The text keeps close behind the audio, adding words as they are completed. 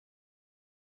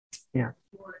Yeah.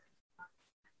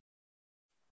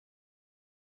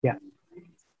 Yeah.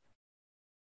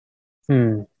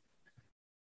 Hmm.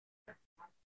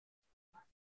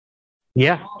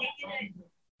 Yeah.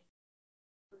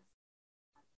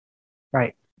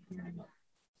 Right.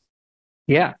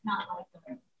 Yeah.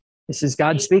 This is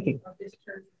God speaking.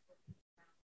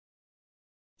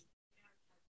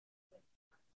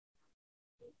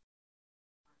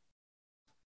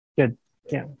 Good.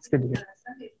 Yeah. It's good to hear.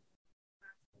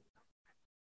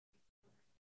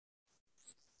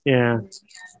 Yeah.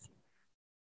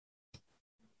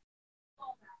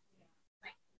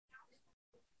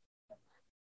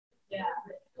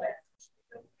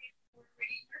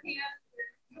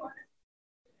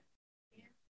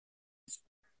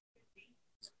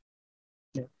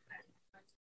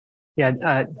 Yeah.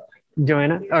 Yeah.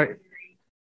 Joanna. Or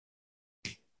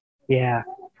yeah.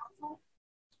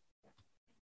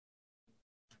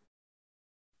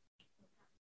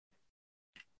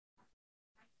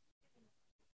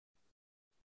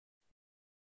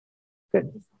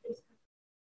 Good.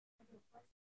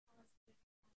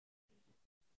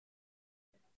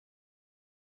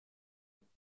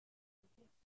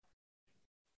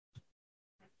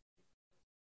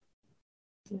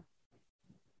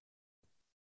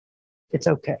 It's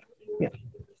okay. Yeah.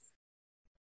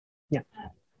 Yeah.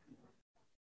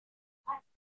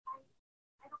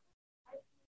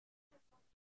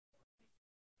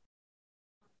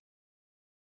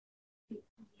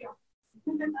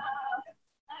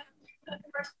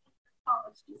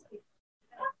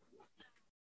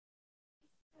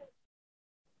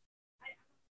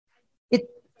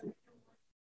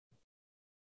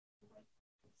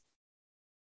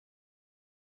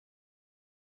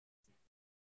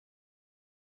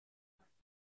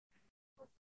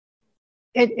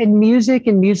 It and music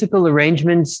and musical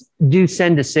arrangements do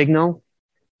send a signal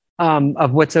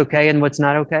of what's okay and what's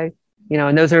not okay. You know,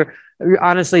 and those are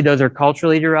honestly those are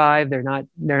culturally derived. They're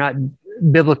not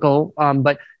biblical,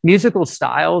 but musical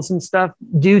styles and stuff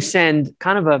do send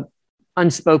kind of a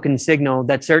unspoken signal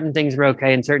that certain things are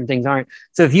okay and certain things aren't.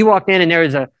 So if you walked in and there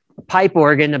was a pipe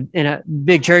organ in a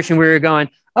big church and we were going,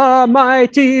 "A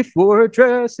mighty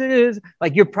fortress is,"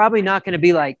 like you're probably not going to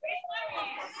be like,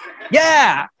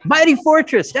 "Yeah, mighty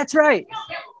fortress, that's right."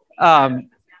 Um,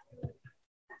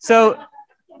 so,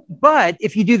 but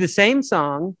if you do the same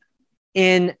song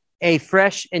in a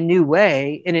fresh and new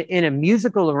way, in a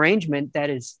musical arrangement that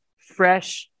is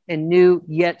fresh and new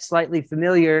yet slightly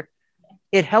familiar,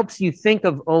 it helps you think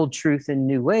of old truth in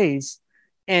new ways,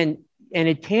 and and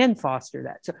it can foster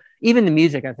that. So even the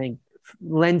music, I think,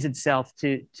 lends itself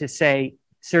to say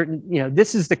certain, you know,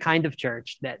 this is the kind of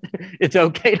church that it's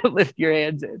okay to lift your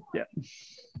hands in. Yeah.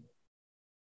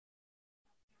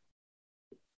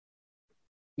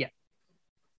 Yeah.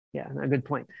 Yeah. A good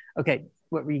point. Okay.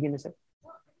 What were you going to say?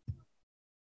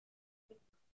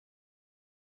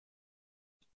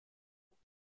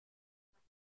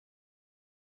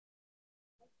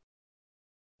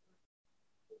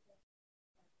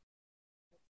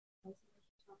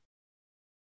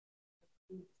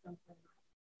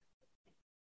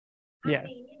 Yeah.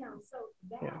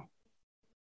 Yeah.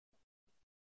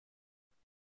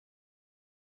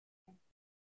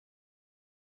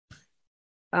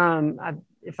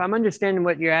 If I'm understanding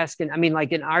what you're asking, I mean,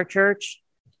 like in our church,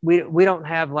 we don't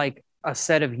have like a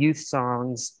set of youth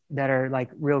songs that are like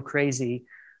real crazy,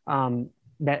 um,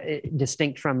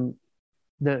 distinct from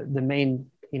the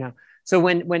main, you know. So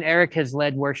when Eric has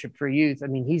led worship for youth, I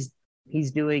mean,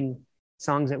 he's doing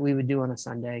songs that we would do on a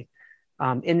Sunday,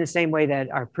 in the same way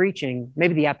that our preaching,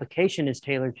 maybe the application is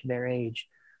tailored to their age,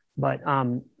 but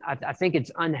I think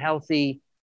it's unhealthy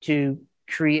to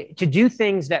to do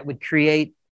things that would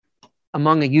create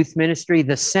among a youth ministry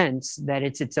the sense that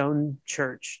it's its own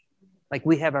church. Like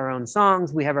we have our own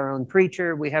songs, we have our own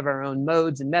preacher, we have our own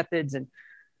modes and methods, and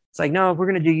it's like, no, if we're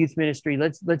going to do youth ministry,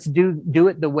 let's do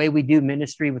it the way we do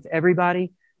ministry with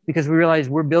everybody, because we realize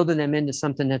we're building them into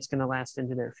something that's going to last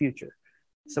into their future.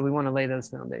 So we want to lay those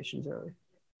foundations early.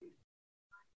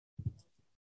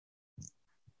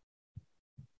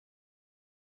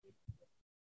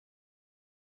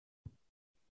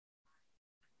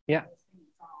 Yeah,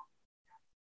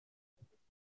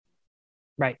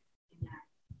 right,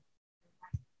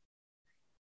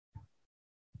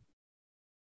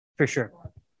 for sure.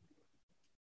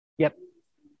 Yep.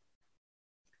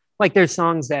 Like there's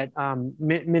songs that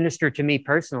minister to me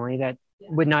personally that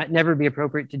would not never be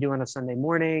appropriate to do on a Sunday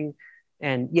morning,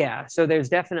 and yeah, so there's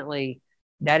definitely,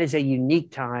 that is a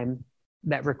unique time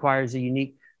that requires a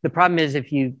unique. The problem is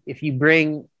if you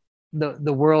bring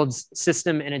the world's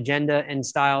system and agenda and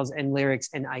styles and lyrics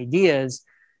and ideas,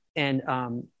 and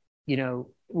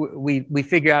we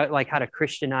figure out like how to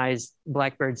Christianize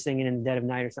blackbirds singing in the dead of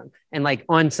night or something. And like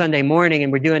on Sunday morning,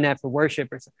 and we're doing that for worship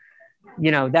or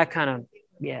something, that kind of,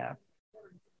 yeah.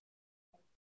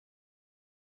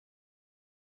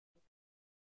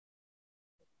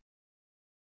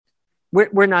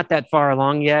 We're not that far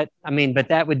along yet. I mean, but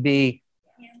that would be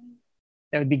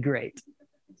great.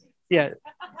 Yeah.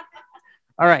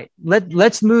 All right.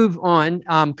 Let's move on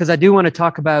because I do want to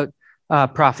talk about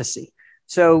prophecy.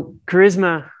 So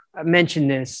Charisma mentioned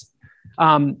this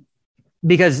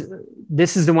because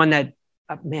this is the one that,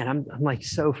 man, I'm like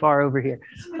so far over here.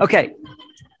 Okay.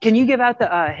 Can you give out the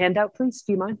handout, please?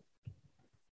 Do you mind?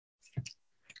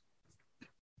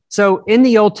 So in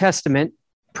the Old Testament,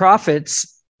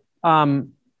 prophets,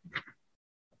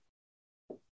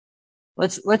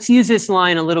 let's use this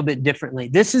line a little bit differently.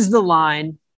 This is the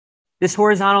line, this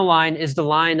horizontal line is the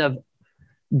line of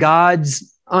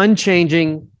God's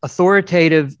unchanging,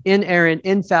 authoritative, inerrant,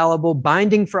 infallible,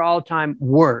 binding for all time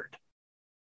word.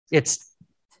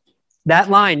 That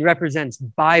line represents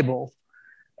Bible.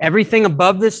 Everything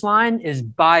above this line is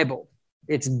Bible.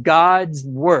 It's God's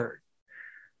word.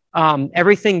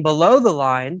 Everything below the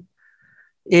line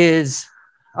is,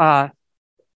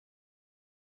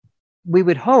 we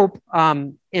would hope,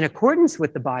 in accordance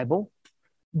with the Bible,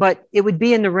 but it would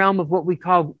be in the realm of what we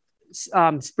call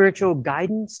spiritual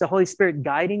guidance, the Holy Spirit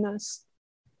guiding us.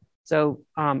 So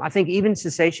I think even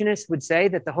cessationists would say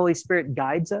that the Holy Spirit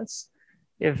guides us.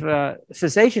 If a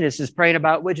cessationist is praying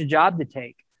about which job to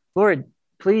take, Lord,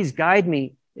 please guide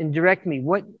me and direct me.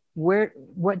 What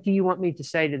do you want me to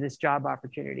say to this job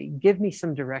opportunity? Give me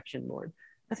some direction, Lord.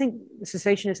 I think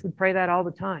cessationists would pray that all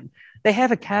the time. They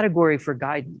have a category for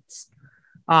guidance.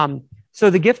 So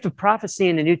the gift of prophecy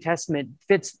in the New Testament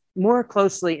fits more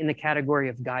closely in the category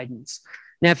of guidance.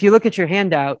 Now, if you look at your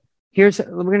handout, we're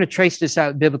going to trace this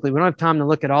out biblically. We don't have time to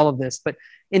look at all of this, but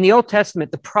in the Old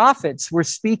Testament, the prophets were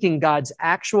speaking God's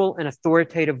actual and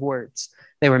authoritative words.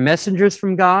 They were messengers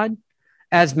from God.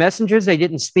 As messengers, they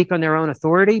didn't speak on their own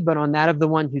authority, but on that of the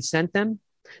one who sent them.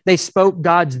 They spoke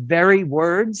God's very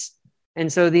words.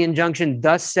 And so the injunction,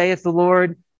 thus saith the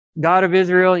Lord, God of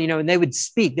Israel, and they would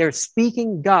speak. They're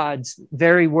speaking God's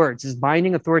very words, his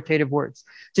binding authoritative words.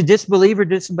 To disbelieve or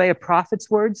disobey a prophet's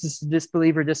words is to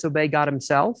disbelieve or disobey God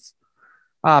himself.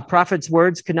 Prophets'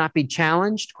 words could not be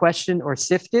challenged, questioned, or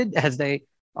sifted as they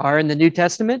are in the New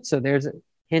Testament. So there's a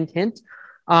hint, hint.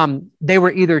 They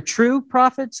were either true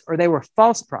prophets or they were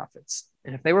false prophets.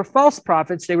 And if they were false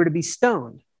prophets, they were to be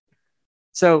stoned.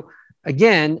 So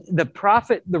again, the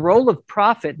role of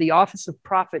prophet, the office of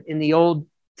prophet in the Old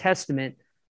Testament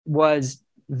was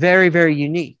very, very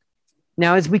unique.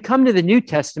 Now, as we come to the New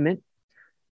Testament,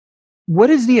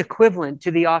 what is the equivalent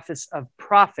to the office of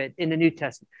prophet in the New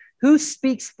Testament? Who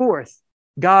speaks forth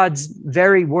God's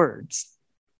very words?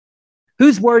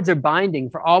 Whose words are binding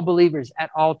for all believers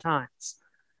at all times?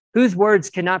 Whose words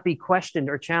cannot be questioned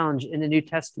or challenged in the New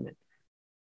Testament?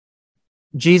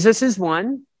 Jesus is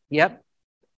one. Yep.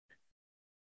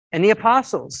 And the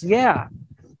apostles. Yeah.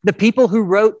 The people who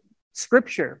wrote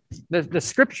scripture, the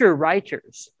scripture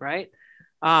writers, right?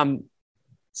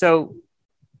 So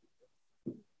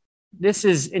this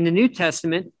is in the New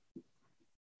Testament,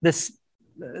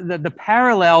 the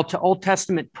parallel to Old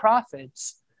Testament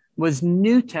prophets was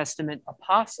New Testament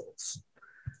apostles.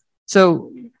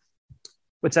 So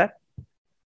what's that?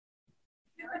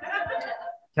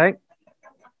 Okay.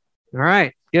 All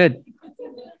right, good.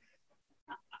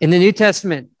 In the New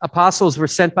Testament, apostles were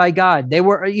sent by God. They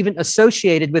were even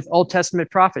associated with Old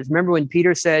Testament prophets. Remember when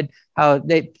Peter said how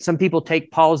some people take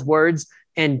Paul's words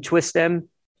and twist them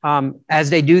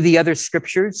as they do the other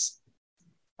scriptures?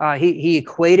 He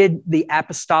equated the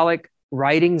apostolic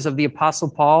writings of the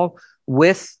Apostle Paul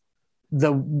with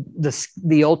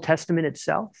the Old Testament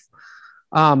itself.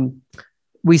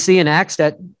 We see in Acts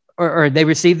that, or they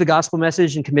received the gospel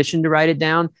message and commissioned to write it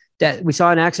down. That we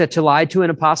saw in Acts that to lie to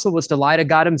an apostle was to lie to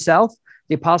God himself.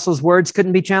 The apostles' words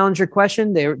couldn't be challenged or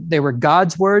questioned. They were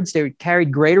God's words. They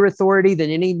carried greater authority than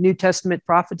any New Testament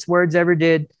prophet's words ever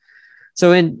did.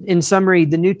 So in summary,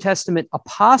 the New Testament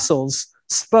apostles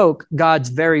spoke God's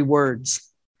very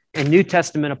words, and New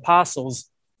Testament apostles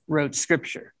wrote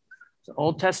scripture. So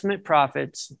Old Testament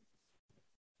prophets,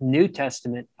 New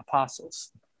Testament apostles.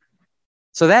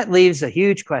 So that leaves a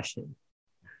huge question.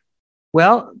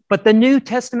 Well, but the New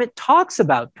Testament talks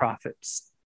about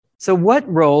prophets. So what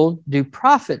role do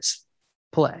prophets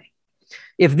play?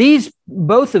 If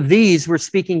both of these were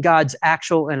speaking God's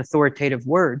actual and authoritative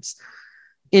words,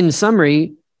 in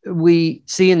summary, we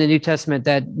see in the New Testament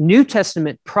that New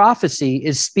Testament prophecy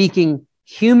is speaking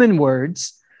human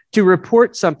words to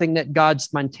report something that God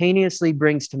spontaneously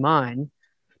brings to mind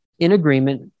in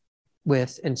agreement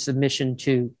with and submission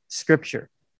to Scripture.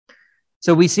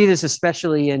 So we see this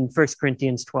especially in 1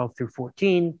 Corinthians 12 through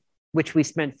 14, which we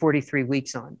spent 43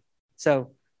 weeks on.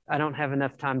 So I don't have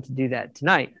enough time to do that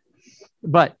tonight,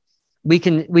 but we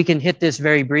can hit this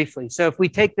very briefly. So if we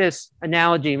take this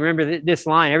analogy, remember this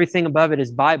line, everything above it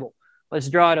is Bible. Let's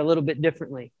draw it a little bit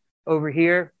differently. Over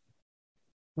here,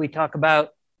 we talk about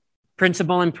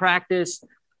principle and practice.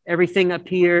 Everything up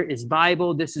here is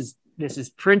Bible. This is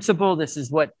principle. This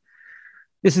is what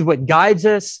guides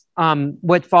us.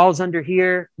 What falls under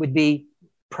here would be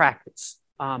practice.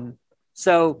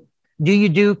 So do you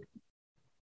do,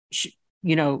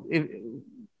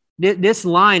 this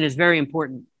line is very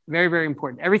important, very, very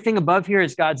important. Everything above here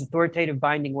is God's authoritative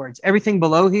binding words. Everything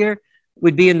below here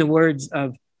would be in the words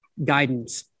of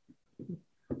guidance.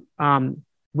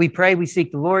 We pray, we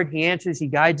seek the Lord, he answers, he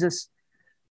guides us.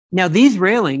 Now, these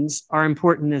railings are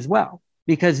important as well,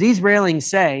 because these railings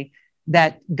say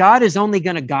that God is only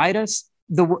going to guide us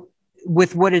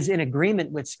with what is in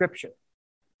agreement with Scripture.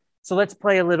 So let's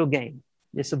play a little game.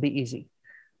 This will be easy.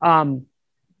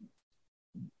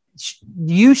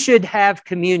 You should have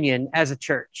communion as a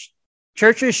church.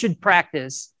 Churches should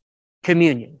practice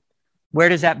communion. Where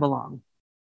does that belong?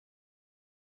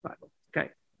 Bible. Okay.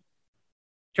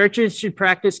 Churches should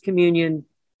practice communion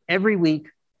every week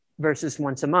versus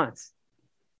once a month.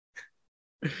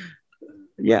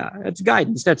 Yeah, that's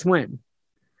guidance. That's when.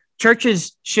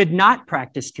 Churches should not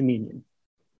practice communion.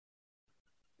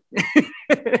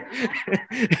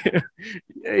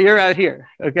 You're out here.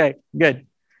 Okay, good.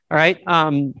 All right.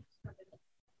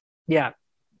 Yeah.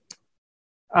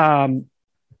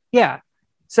 Yeah.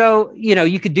 So,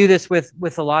 you could do this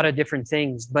with a lot of different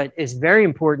things, but it's very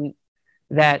important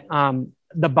that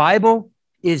the Bible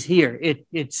is here.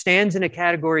 It stands in a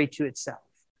category to itself.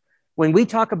 When we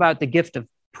talk about the gift of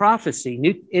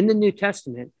prophecy in the New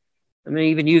Testament, I'm going to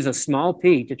even use a small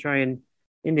p to try and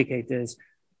indicate this.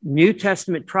 New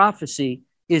Testament prophecy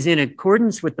is in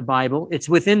accordance with the Bible. It's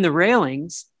within the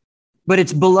railings, but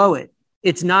it's below it.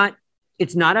 It's not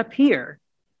up here.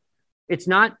 It's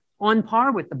not on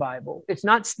par with the Bible. It's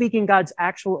not speaking God's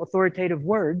actual authoritative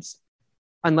words,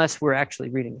 unless we're actually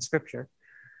reading the Scripture.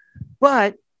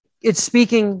 But it's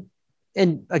speaking,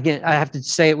 and again, I have to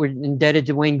say we're indebted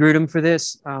to Wayne Grudem for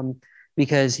this,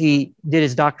 because he did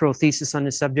his doctoral thesis on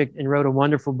this subject and wrote a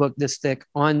wonderful book this thick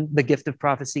on the gift of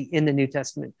prophecy in the New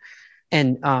Testament.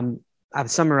 And I've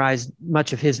summarized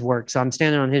much of his work, so I'm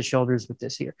standing on his shoulders with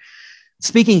this here.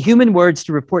 Speaking human words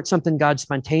to report something God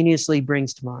spontaneously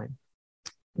brings to mind.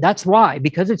 That's why,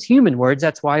 because it's human words,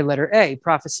 that's why letter A,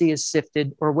 prophecy is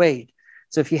sifted or weighed.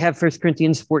 So if you have 1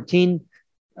 Corinthians 14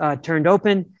 turned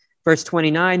open, verse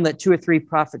 29, let 2 or 3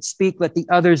 prophets speak, let the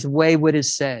others weigh what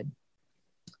is said.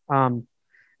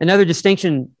 Another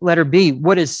distinction, letter B,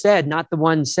 what is said, not the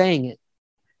one saying it.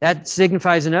 That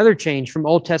signifies another change from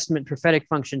Old Testament prophetic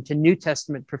function to New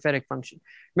Testament prophetic function.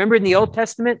 Remember in the Old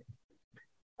Testament,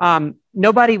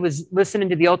 nobody was listening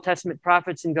to the Old Testament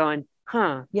prophets and going,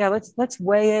 yeah, let's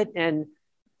weigh it. And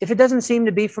if it doesn't seem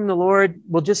to be from the Lord,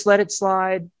 we'll just let it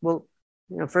slide. We'll,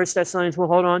 1 Thessalonians, we'll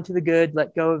hold on to the good,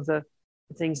 let go of the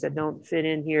things that don't fit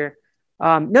in here.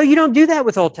 No, you don't do that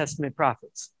with Old Testament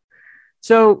prophets.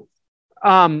 So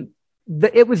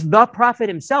it was the prophet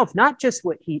himself, not just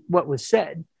what was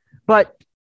said, but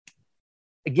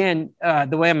again,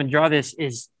 the way I'm going to draw this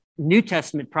is New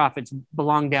Testament prophets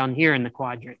belong down here in the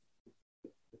quadrant.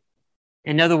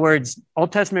 In other words,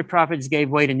 Old Testament prophets gave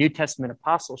way to New Testament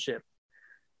apostleship,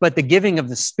 but the giving of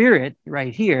the Spirit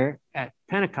right here at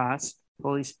Pentecost,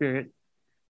 Holy Spirit,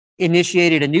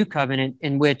 initiated a new covenant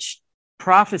in which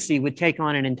prophecy would take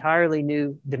on an entirely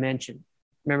new dimension.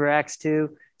 Remember Acts 2?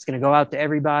 It's going to go out to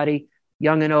everybody,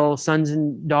 young and old, sons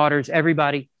and daughters,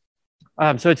 everybody.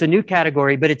 So it's a new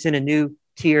category, but it's in a new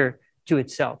tier to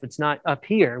itself. It's not up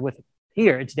here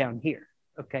it's down here.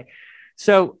 Okay.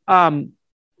 So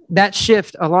that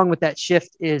shift, along with that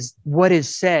shift, is what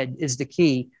is said is the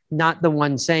key, not the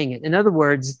one saying it. In other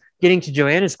words, getting to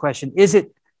Joanna's question,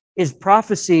 is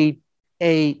prophecy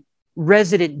a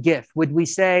resident gift? Would we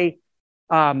say,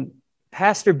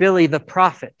 Pastor Billy, the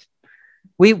prophet?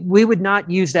 We would not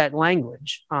use that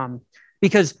language,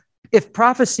 because if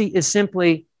prophecy is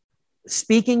simply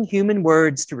speaking human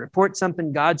words to report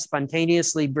something God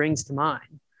spontaneously brings to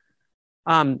mind,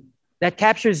 that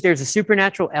captures there's a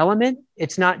supernatural element.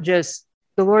 It's not just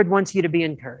the Lord wants you to be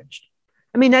encouraged.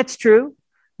 I mean, that's true,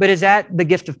 but is that the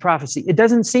gift of prophecy? It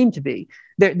doesn't seem to be.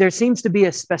 There seems to be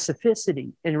a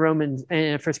specificity in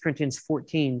 1 Corinthians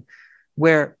 14,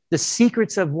 where the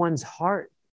secrets of one's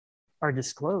heart are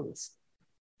disclosed.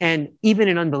 And even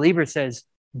an unbeliever says,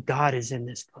 God is in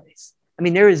this place. I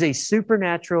mean, there is a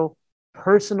supernatural,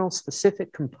 personal,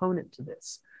 specific component to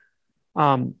this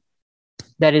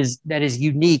that is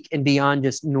unique and beyond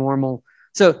just normal.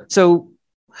 So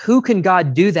who can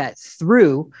God do that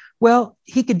through? Well,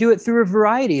 he could do it through a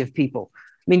variety of people.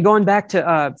 I mean, going back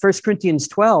to 1 Corinthians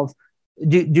 12,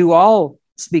 do all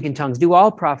speak in tongues? Do all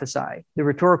prophesy? The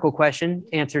rhetorical question,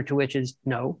 answer to which is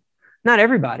no. Not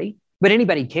everybody, but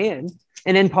anybody can.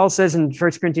 And then Paul says in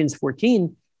 1 Corinthians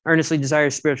 14, earnestly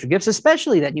desire spiritual gifts,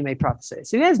 especially that you may prophesy.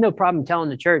 So he has no problem telling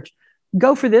the church,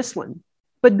 go for this one,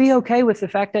 but be okay with the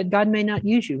fact that God may not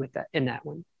use you with that in that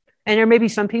one. And there may be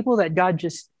some people that God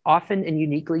just often and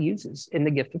uniquely uses in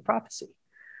the gift of prophecy.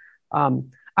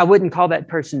 I wouldn't call that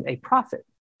person a prophet,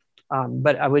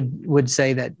 but I would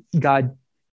say that God,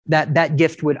 that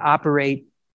gift would operate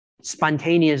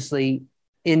spontaneously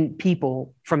in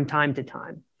people from time to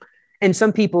time. And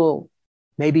some people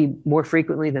maybe more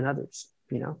frequently than others,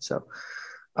 So,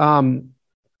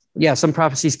 some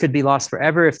prophecies could be lost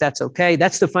forever if that's okay.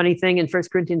 That's the funny thing in 1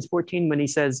 Corinthians 14 when he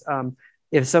says,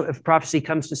 if prophecy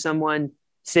comes to someone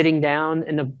sitting down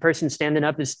and the person standing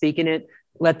up is speaking it,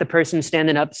 let the person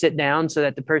standing up sit down so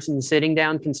that the person sitting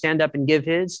down can stand up and give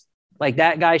his. Like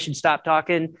that guy should stop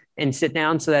talking and sit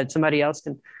down so that somebody else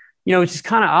can, which is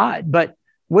kind of odd. But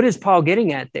what is Paul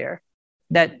getting at there?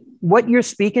 That what you're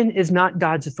speaking is not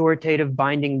God's authoritative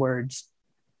binding words.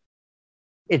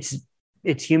 It's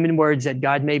human words that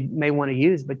God may want to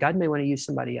use, but God may want to use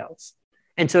somebody else.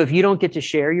 And so if you don't get to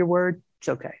share your word, it's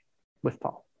okay with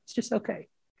Paul. It's just okay.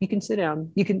 You can sit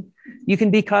down. You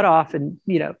can be cut off and,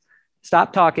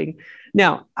 stop talking.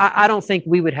 Now, I don't think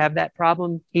we would have that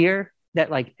problem here,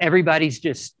 that like everybody's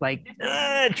just like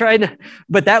trying to,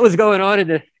 but that was going on in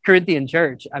the Corinthian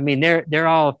church. I mean, they're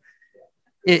all,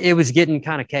 it was getting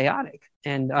kind of chaotic,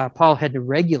 and Paul had to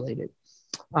regulate it.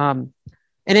 And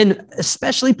then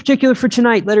especially particular for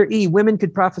tonight, letter E, women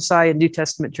could prophesy in New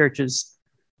Testament churches,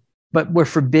 but were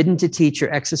forbidden to teach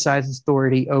or exercise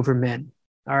authority over men.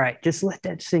 All right, just let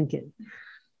that sink in.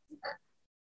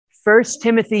 1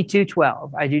 Timothy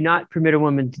 2:12, I do not permit a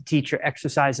woman to teach or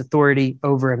exercise authority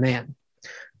over a man.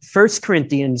 1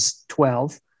 Corinthians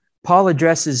 12, Paul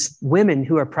addresses women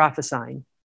who are prophesying.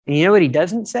 And you know what he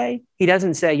doesn't say? He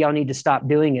doesn't say, y'all need to stop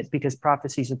doing it because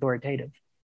prophecy is authoritative.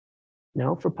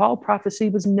 No, for Paul, prophecy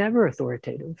was never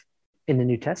authoritative in the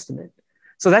New Testament.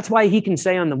 So that's why he can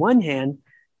say on the one hand,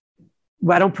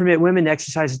 well, I don't permit women to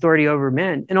exercise authority over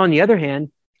men. And on the other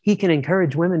hand, he can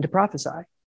encourage women to prophesy.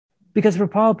 Because for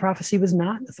Paul, prophecy was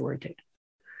not authoritative.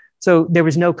 So there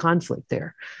was no conflict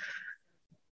there.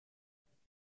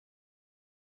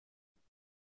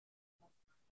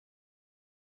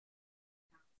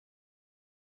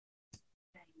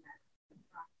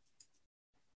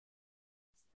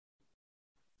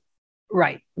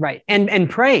 Right. And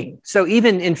praying. So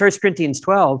even in 1 Corinthians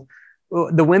 12,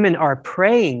 the women are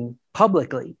praying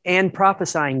publicly and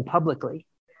prophesying publicly.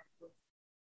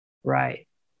 Right.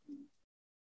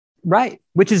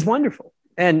 Which is wonderful.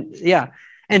 And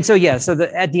so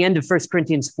at the end of 1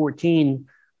 Corinthians 14,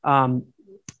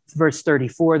 verse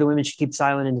 34, the women should keep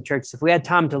silent in the church. So if we had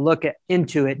time to look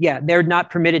into it, they're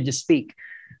not permitted to speak.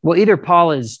 Well, either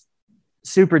Paul is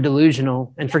super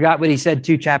delusional and forgot what he said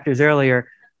 2 chapters earlier,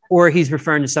 or he's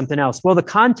referring to something else. Well, the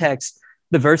context,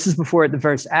 the verses before it, the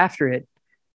verse after it,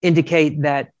 indicate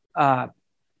that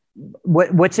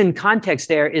what's in context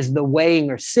there is the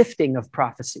weighing or sifting of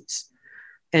prophecies.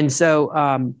 And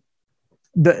so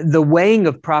the weighing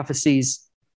of prophecies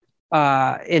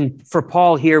for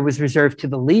Paul here was reserved to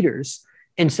the leaders.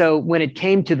 And so when it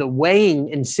came to the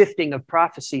weighing and sifting of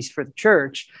prophecies for the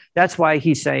church, that's why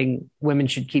he's saying women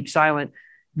should keep silent.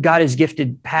 God has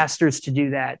gifted pastors to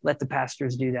do that. Let the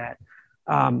pastors do that.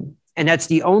 And that's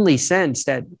the only sense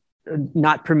that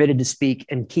not permitted to speak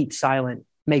and keep silent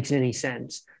makes any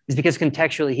sense, is because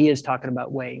contextually he is talking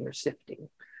about weighing or sifting.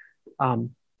 Not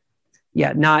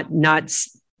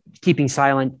keeping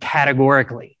silent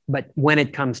categorically, but when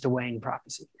it comes to weighing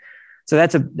prophecy. So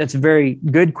that's a very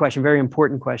good question, very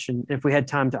important question. If we had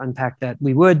time to unpack that,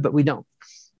 we would, but we don't.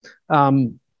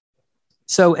 And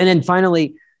then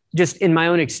finally, just in my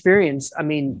own experience, I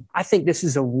mean, I think this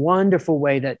is a wonderful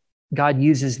way that God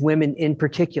uses women in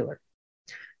particular.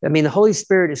 I mean, the Holy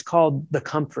Spirit is called the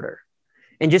Comforter.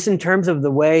 And just in terms of the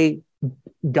way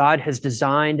God has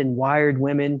designed and wired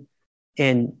women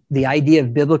and the idea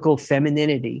of biblical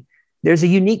femininity, there's a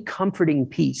unique comforting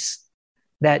piece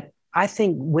that I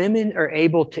think women are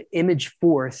able to image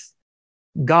forth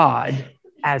God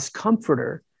as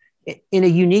comforter in a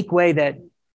unique way that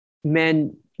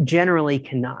men generally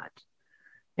cannot.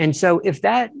 And so if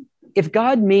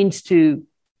God means to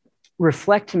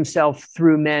reflect himself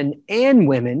through men and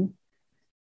women.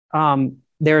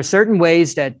 There are certain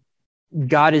ways that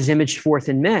God is imaged forth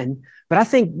in men, but I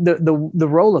think the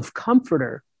role of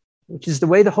comforter, which is the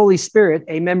way the Holy Spirit,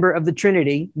 a member of the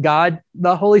Trinity, God,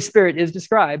 the Holy Spirit is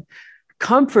described,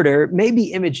 comforter may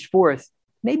be imaged forth,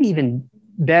 maybe even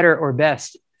better or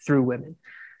best through women.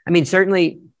 I mean,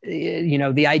 certainly,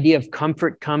 the idea of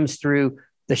comfort comes through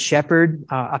the shepherd,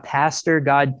 a pastor.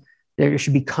 God, there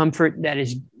should be comfort that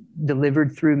is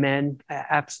delivered through men,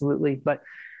 absolutely. But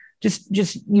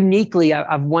just uniquely,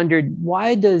 I've wondered,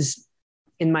 why does,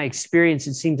 in my experience,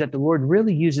 it seems that the Lord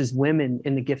really uses women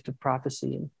in the gift of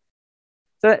prophecy. And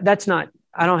so that's not,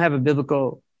 I don't have a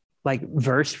biblical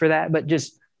verse for that, but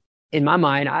just in my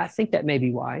mind, I think that may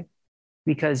be why,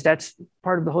 because that's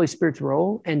part of the Holy Spirit's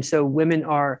role. And so women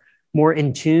are more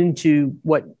in tune to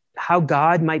how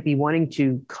God might be wanting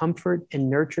to comfort and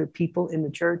nurture people in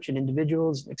the church and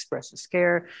individuals, and express his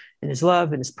care and his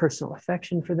love and his personal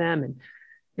affection for them.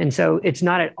 And so it's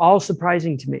not at all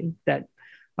surprising to me that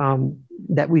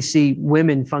we see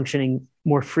women functioning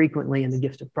more frequently in the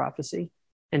gift of prophecy.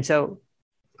 And so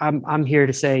I'm here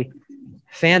to say,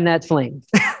 fan that flame,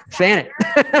 fan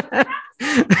it.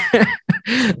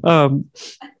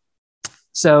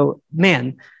 So,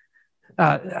 man,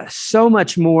 so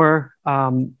much more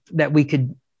that we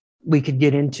could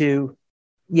get into.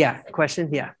 Yeah,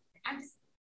 question? Yeah. I'm just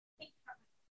thinking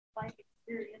about life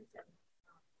experience and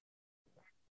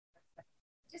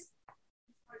just as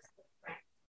far as the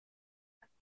practice.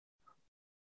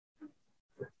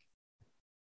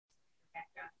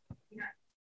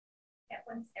 At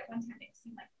one time it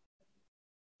seemed like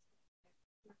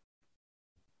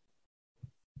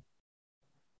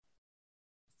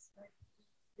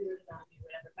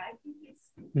whatever, but I think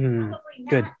it's probably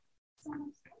good. Not so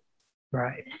much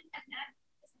Right.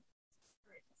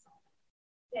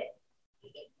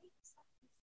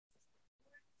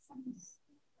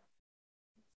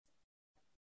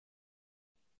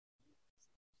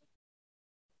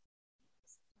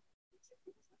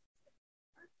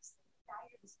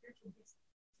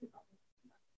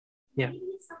 Yeah. Maybe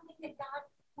it's something that God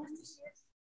wants to share.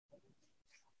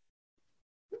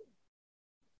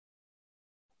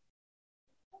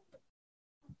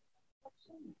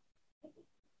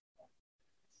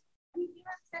 I mean, you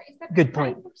have said, it's good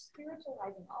point.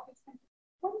 Spiritualizing all these things.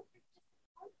 What if it's just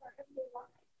a part of our everyday life?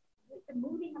 With the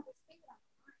moving of the spirit on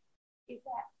the mind is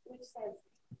that which says,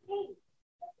 hey,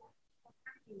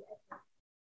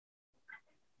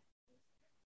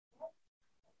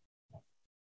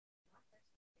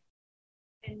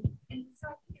 and so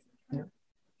I think we kind of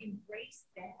embrace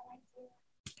that idea.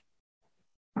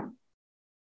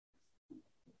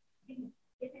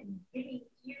 Giving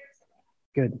years of that.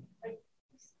 Good.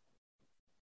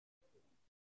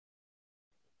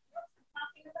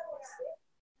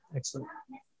 Excellent.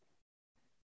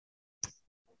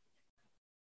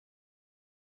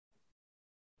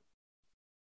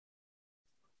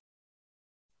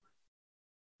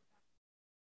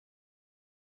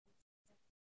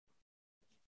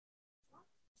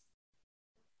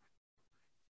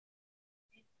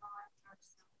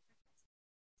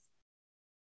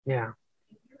 Yeah.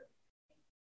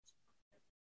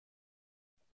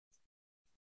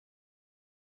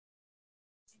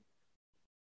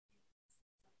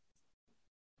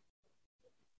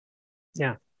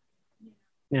 Yeah.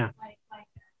 Yeah.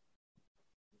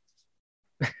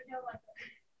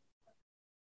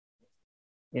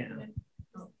 Yeah.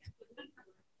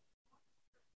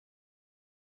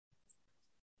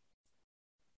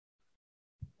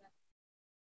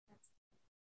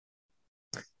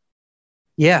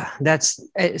 Yeah, that's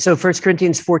so 1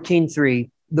 Corinthians 14:3.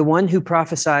 The one who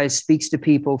prophesies speaks to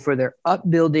people for their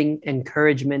upbuilding,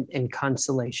 encouragement, and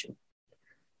consolation.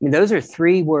 I mean, those are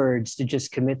three words to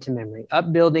just commit to memory: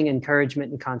 upbuilding,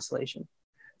 encouragement, and consolation.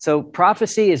 So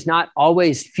prophecy is not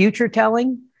always future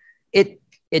telling. It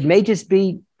may just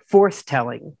be forth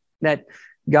telling that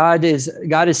God is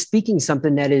speaking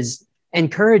something that is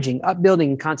encouraging, upbuilding,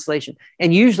 and consolation.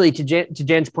 And usually, to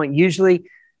Jan's point, usually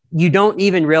you don't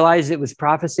even realize it was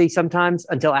prophecy sometimes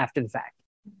until after the fact.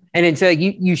 And then so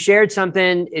you shared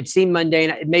something, it seemed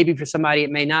mundane. Maybe for somebody,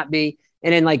 it may not be.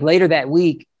 And then later that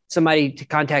week, somebody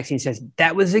contacts you and says,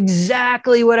 that was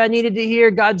exactly what I needed to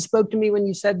hear. God spoke to me when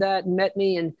you said that and met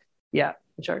me. And yeah,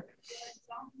 sure.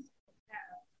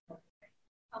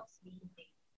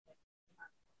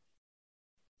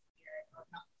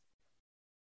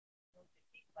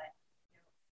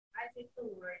 I take the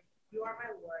word, you are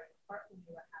my word, apart from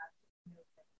you I have no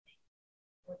thing.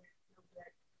 Or there's no good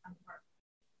apart.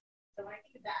 So when I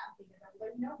think of that, I'm thinking about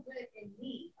there's no good in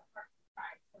me apart from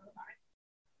Christ. So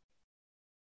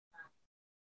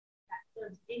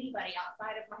there's anybody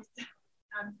outside of myself,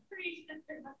 I'm pretty sure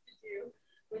there has to do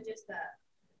with just the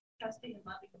trusting and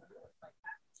loving the Lord like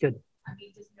that. Good. I mean,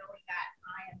 just knowing that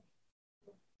I am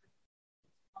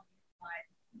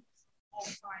all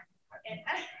the time. And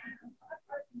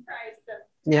Christ, so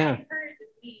yeah. encourages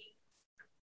me.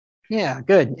 Yeah,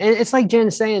 good. And it's like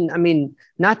Jen's saying, I mean,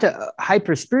 not to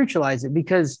hyper spiritualize it,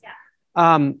 because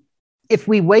if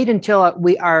we wait until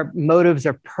our motives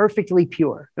are perfectly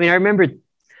pure. I mean, I remember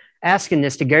asking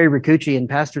this to Gary Ricucci in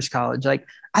Pastors College. Like,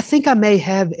 I think I may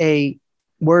have a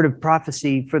word of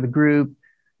prophecy for the group,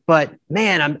 but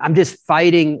man, I'm just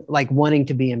fighting, like wanting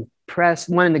to be impressed,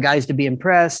 wanting the guys to be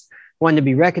impressed, wanting to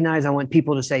be recognized. I want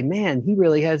people to say, man, he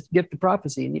really has the gift of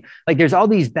prophecy. And like, there's all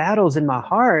these battles in my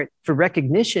heart for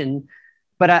recognition,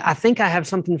 but I think I have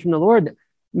something from the Lord.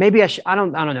 Maybe I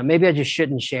don't know. Maybe I just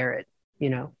shouldn't share it, you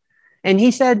know? And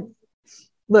he said,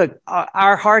 look,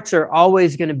 our hearts are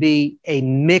always going to be a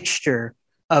mixture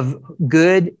of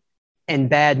good and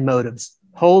bad motives,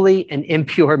 holy and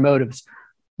impure motives.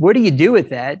 What do you do with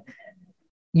that?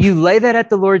 You lay that at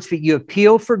the Lord's feet. You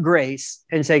appeal for grace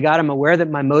and say, God, I'm aware that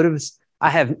my motives, I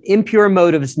have impure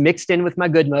motives mixed in with my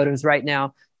good motives right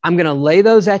now. I'm going to lay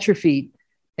those at your feet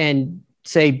and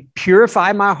say,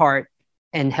 purify my heart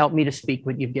and help me to speak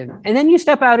what you've given. And then you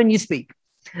step out and you speak.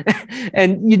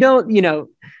 And you don't, you know,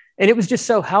 and it was just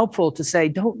so helpful to say,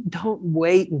 don't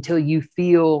wait until you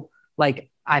feel like,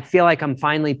 I feel like I'm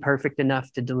finally perfect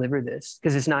enough to deliver this,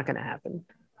 because it's not going to happen.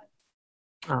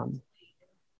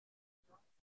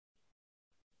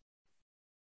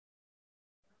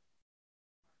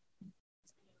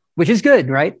 Which is good,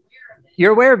 right?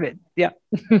 You're aware of it. Yeah.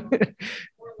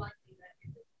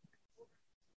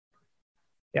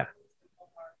 Yeah.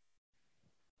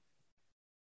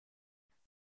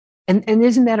 And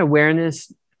isn't that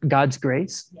awareness God's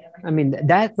grace? I mean,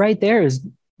 that right there is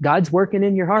God's working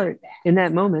in your heart in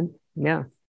that moment. Yeah.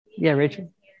 Yeah,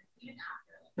 Rachel.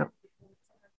 No.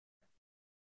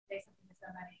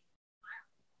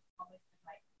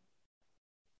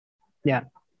 Yeah.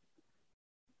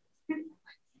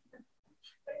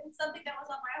 Something that was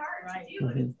on my heart to do.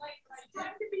 Mm-hmm. It's like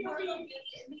time to be obedient.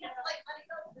 You have to like let it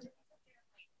go.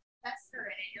 That's her,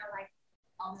 and you're like,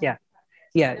 yeah.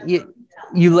 Yeah,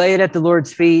 you lay it at the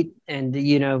Lord's feet, and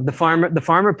you know the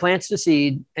farmer plants the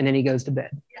seed, and then he goes to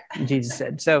bed. Jesus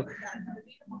said. So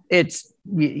it's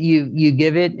you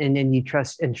give it, and then you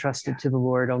trust it to the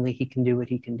Lord. Only He can do what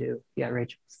He can do. Yeah,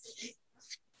 Rachel.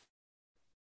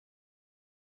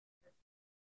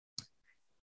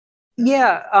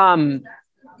 Yeah,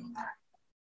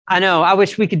 I know. I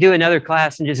wish we could do another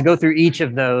class and just go through each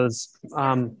of those.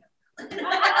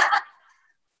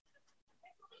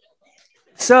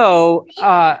 So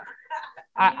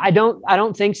I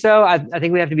don't think so. I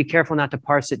think we have to be careful not to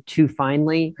parse it too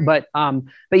finely. But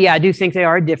yeah, I do think they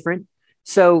are different.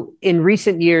 So in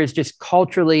recent years, just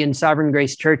culturally in Sovereign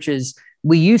Grace churches,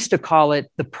 we used to call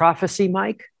it the prophecy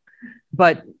mic,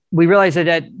 but we realize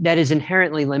that is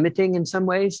inherently limiting in some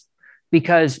ways,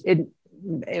 because it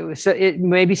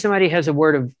maybe somebody has a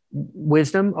word of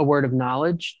wisdom, a word of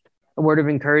knowledge, a word of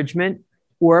encouragement,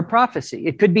 or a prophecy.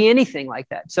 It could be anything like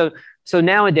that. So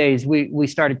nowadays we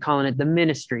started calling it the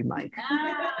ministry mic.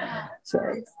 So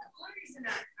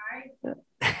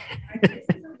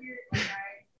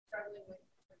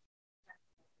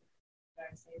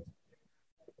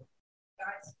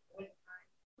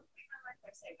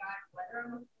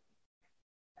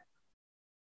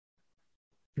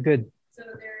good. So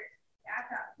they're at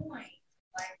that point,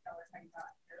 like I was talking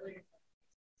about earlier.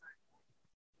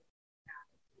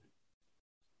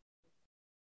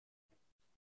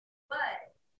 But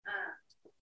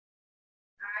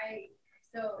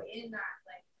so in that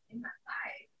life,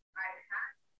 I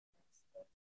had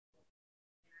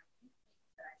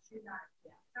that I should not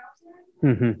get out to.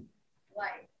 Mm-hmm.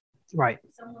 Like, right.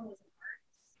 Someone was an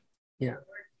artist. Yeah.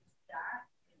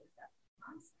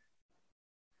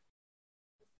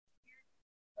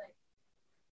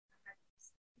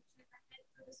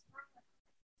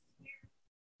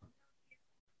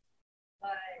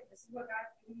 But this is what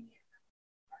God's giving me.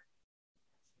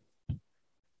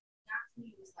 That to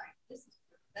me was like, this is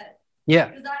pathetic. Yeah.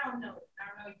 Because I don't know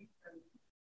you from me.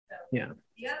 So yeah.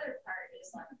 The other part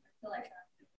is like, I feel like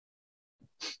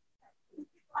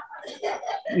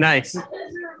nice.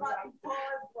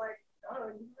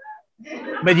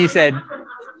 But you said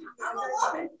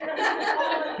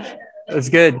it was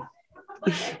good.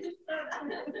 That's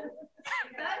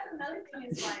another thing.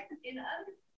 Is like in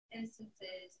other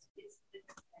instances, it's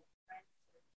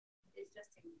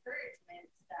just encouragement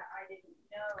that I didn't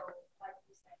know, like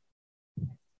you said,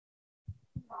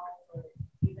 or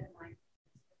even like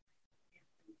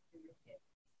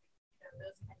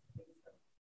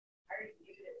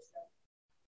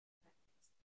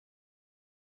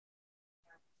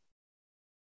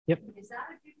Yep. Is that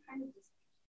a good kind of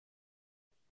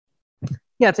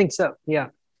Yeah, I think so. Yeah.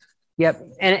 Yep.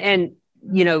 And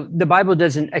you know, the Bible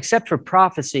doesn't, except for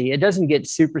prophecy, it doesn't get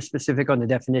super specific on the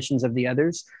definitions of the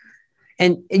others.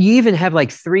 And you even have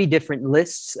like 3 different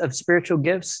lists of spiritual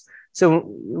gifts.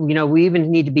 So, you know, we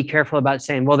even need to be careful about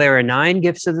saying, well, there are 9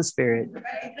 gifts of the Spirit.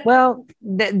 Well,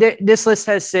 this list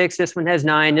has 6, this one has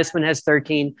 9, this one has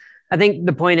 13. I think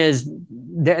the point is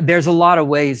there's a lot of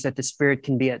ways that the Spirit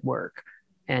can be at work.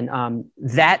 And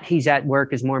that he's at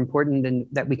work is more important than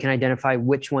that we can identify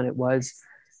which one it was.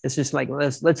 It's just like,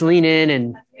 let's lean in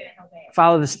and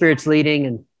follow the Spirit's leading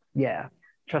and yeah,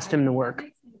 trust him to work.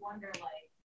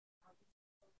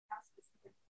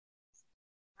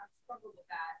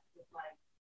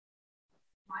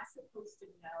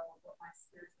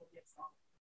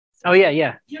 Oh yeah,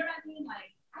 yeah. You know what I mean?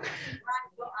 Like, I'm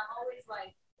always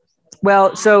like.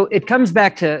 Well, so it comes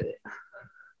back to,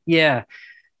 yeah,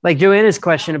 like Joanna's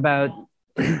question about.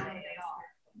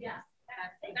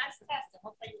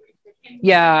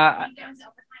 Yeah.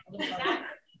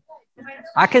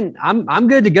 I'm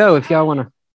good to go if y'all want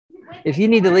to. If you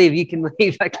need to leave, you can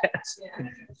leave. I guess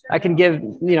I can give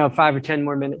 5 or 10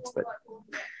 more minutes, but.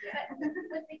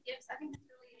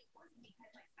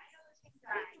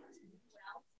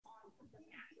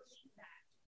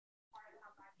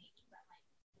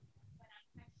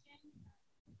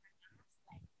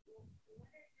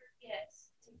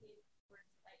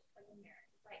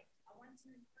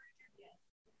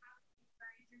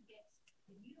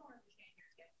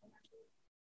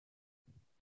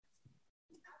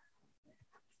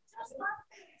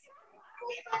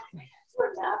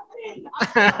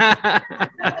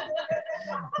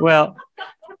 Well,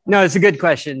 no, it's a good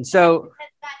question. So,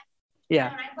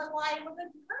 yeah.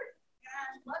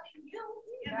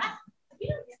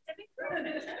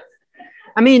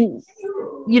 I mean,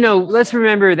 let's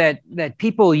remember that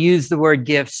people use the word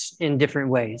gifts in different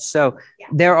ways. So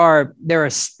there are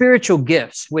spiritual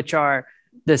gifts, which are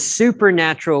the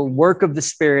supernatural work of the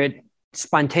Spirit,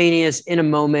 spontaneous, in a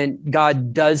moment.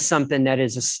 God does something that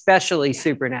is especially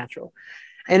supernatural.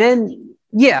 And then,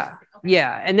 yeah.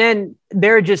 And then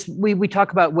there are just, we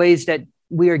talk about ways that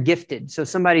we are gifted. So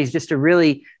somebody's just a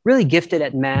really, really gifted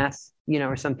at math,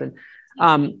 or something.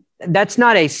 That's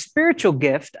not a spiritual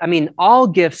gift. I mean, all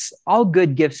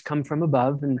good gifts come from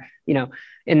above, and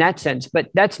in that sense, but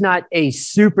that's not a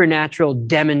supernatural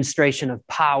demonstration of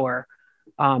power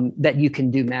that you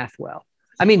can do math well.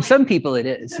 I mean, some people it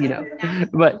is,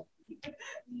 but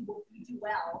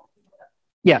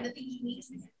yeah.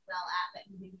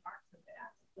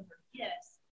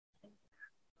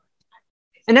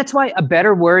 And that's why a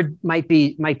better word might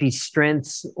be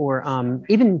strengths or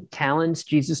even talents.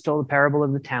 Jesus told the parable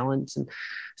of the talents, and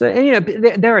so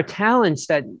there are talents,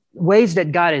 that ways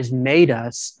that God has made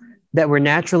us that we're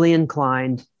naturally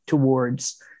inclined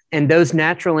towards, and those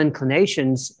natural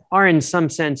inclinations are in some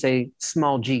sense a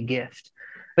small g gift,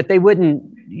 but they wouldn't.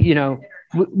 We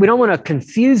don't want to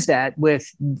confuse that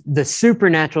with the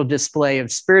supernatural display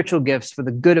of spiritual gifts for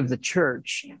the good of the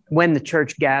church when the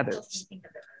church gathers.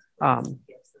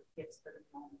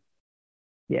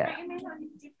 Yeah.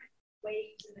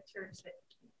 Ways in the church that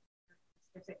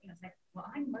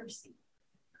well, I'm mercy.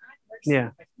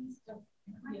 Yeah. What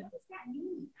does that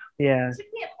mean? Yeah. Should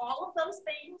we have all of those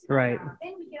things? Right.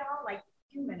 Then we get all like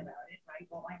human about it, right?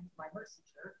 Well, I'm my mercy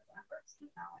church. I'm mercy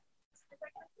now.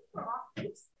 We're off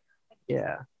base.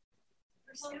 Yeah.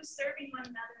 We're still serving one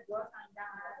another, work on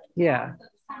God. Yeah.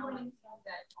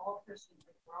 That all Christians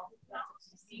are all supposed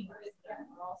to see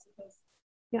wisdom. We're all supposed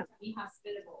to be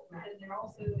hospitable, and there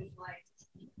also is like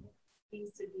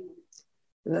things to do.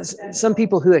 Some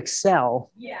people who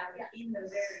excel. Yeah, in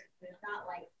those areas. It's not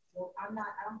like, well, I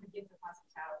don't forgive the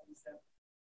hospitality, so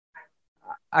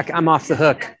I'm off the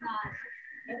hook.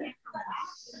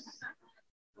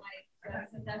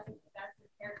 That's a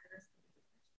characteristic.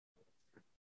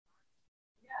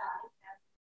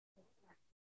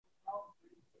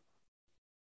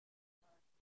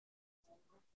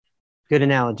 Good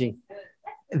analogy.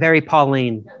 Very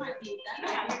Pauline.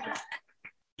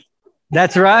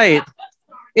 That's right.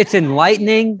 It's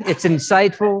enlightening. It's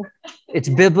insightful. It's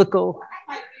biblical.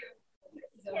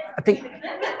 I think.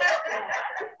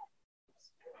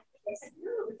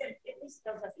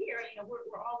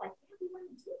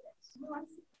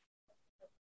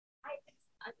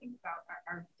 I think about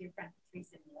our dear friend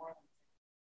Teresa in New Orleans.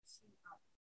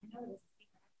 I know it was a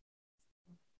secret.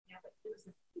 Yeah, but it was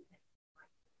a secret.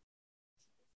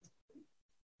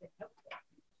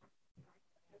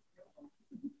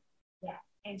 Yeah,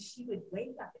 and she would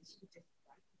wake up and she would just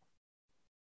write them.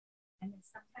 And then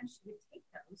sometimes she would take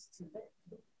those to the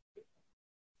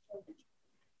children.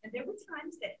 And there were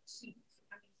times that she,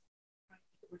 I mean,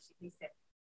 where she said,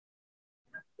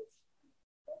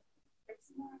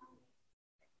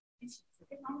 and she took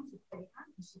it home and she put it on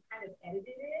and she kind of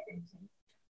edited it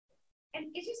and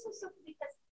it just was so cool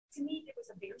because to me there was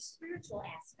a very spiritual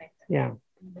aspect of it.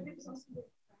 But there was also the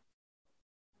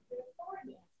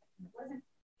authority aspect. And it wasn't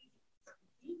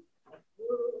easy.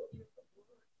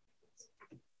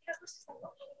 It was just like,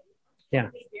 okay. Yeah.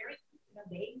 They very,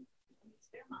 they use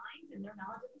their minds and their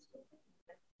knowledge of the scripture.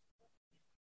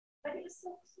 But it was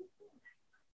so cool.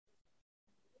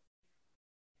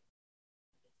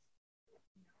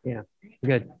 Yeah,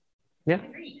 good. Yeah.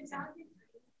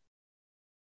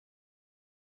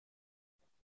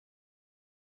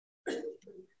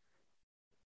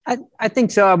 I think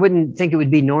so. I wouldn't think it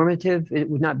would be normative. It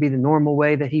would not be the normal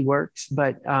way that he works,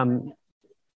 but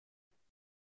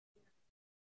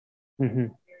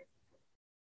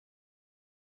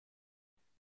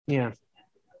yeah.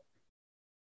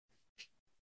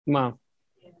 Wow.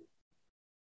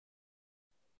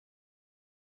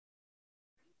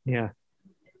 Yeah.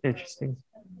 Interesting.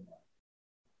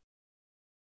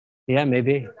 Yeah,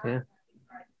 maybe. Yeah.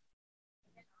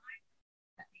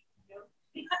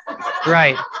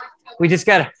 Right. We just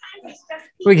gotta.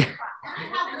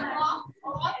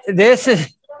 This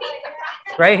is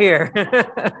right here.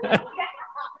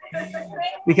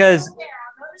 Because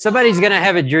somebody's gonna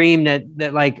have a dream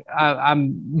that like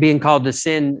I'm being called to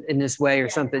sin in this way or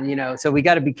something, you know. So we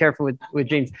got to be careful with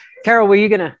dreams. Carol, were you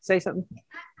gonna say something?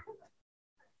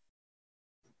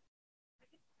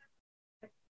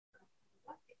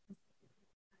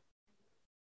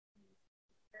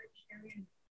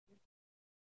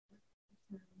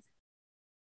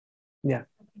 Yeah.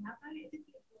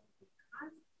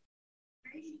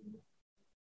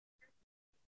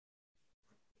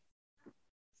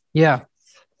 Yeah.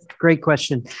 Great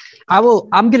question. I'm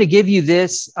going to give you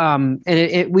this, and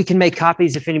we can make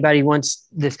copies if anybody wants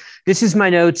this. This is my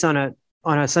notes on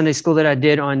a Sunday school that I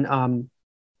did on.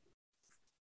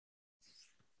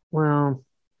 Well,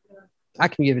 I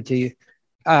can give it to you.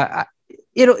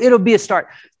 It'll be a start.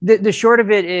 The short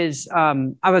of it is,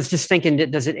 I was just thinking,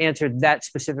 does it answer that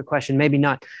specific question? Maybe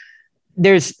not.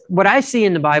 There's what I see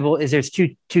in the Bible is there's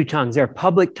two tongues. There are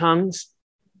public tongues,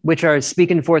 which are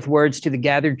speaking forth words to the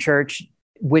gathered church,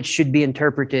 which should be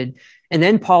interpreted. And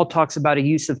then Paul talks about a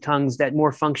use of tongues that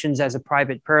more functions as a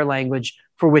private prayer language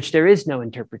for which there is no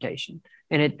interpretation,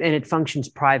 and it functions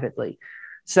privately.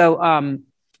 So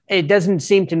it doesn't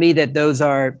seem to me that those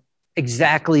are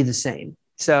exactly the same.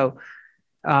 So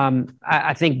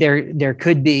I think there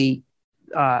could be.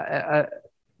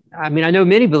 I mean, I know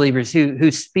many believers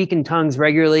who speak in tongues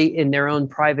regularly in their own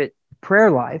private prayer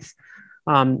life,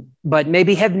 but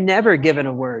maybe have never given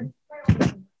a word.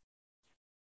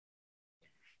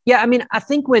 Yeah, I mean, I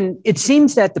think when it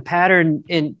seems that the pattern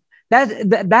in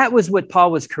that was what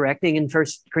Paul was correcting in 1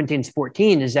 Corinthians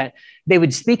 14, is that they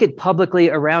would speak it publicly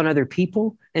around other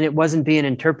people and it wasn't being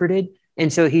interpreted.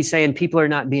 And so he's saying people are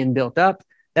not being built up.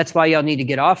 That's why y'all need to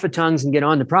get off of tongues and get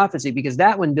on to prophecy, because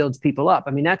that one builds people up.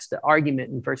 I mean, that's the argument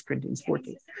in 1 Corinthians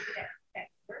 14. That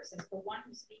verse is the one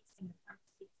who speaks in the tongue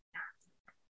speaks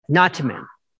not to men. Also,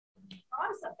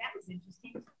 that was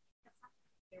interesting.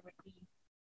 There would be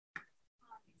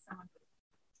someone.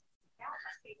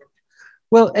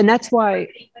 Well, and that's why.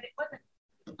 But it wasn't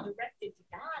directed to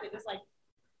God. It was like.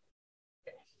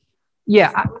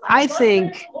 Yeah, I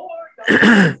think.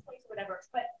 Whatever,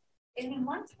 but. And then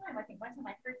one time I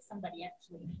heard somebody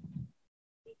actually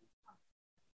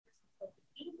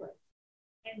English,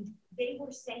 and they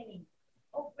were saying,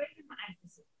 "Oh, bring my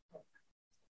eyes,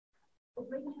 oh,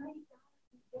 bring my eyes,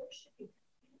 worship you."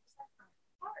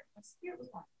 My spirit was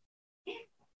like, yeah.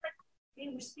 They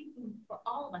were speaking for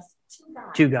all of us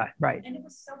to God, right? And it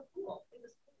was so cool.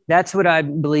 That's what I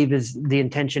believe is the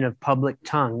intention of public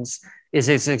tongues: is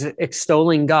it's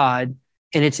extolling God.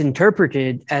 And it's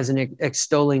interpreted as an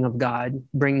extolling of God,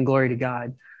 bringing glory to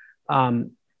God.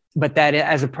 But that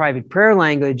as a private prayer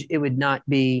language, it would not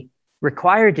be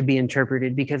required to be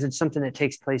interpreted because it's something that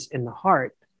takes place in the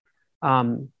heart.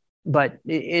 But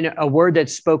in a word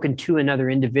that's spoken to another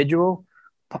individual,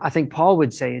 I think Paul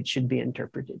would say it should be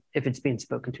interpreted if it's being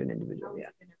spoken to an individual.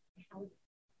 Yeah.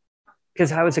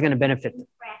 Because how is it going to benefit them?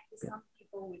 Some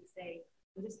people would say,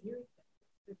 well, this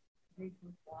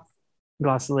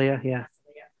Glossolalia, yeah.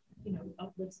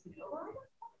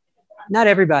 Not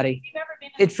everybody.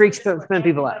 It freaks some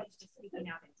people out.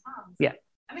 Yeah.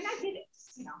 I mean, I did it,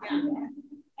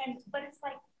 but it's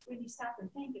like when you stop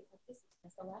and think, it's like, this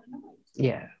is a lot of noise.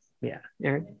 Yeah.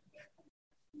 Aaron?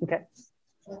 Okay.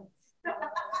 Have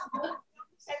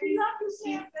you not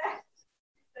seen that?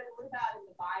 That we're not in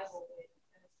the Bible.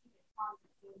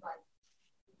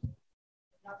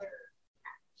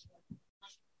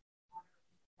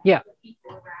 Yeah.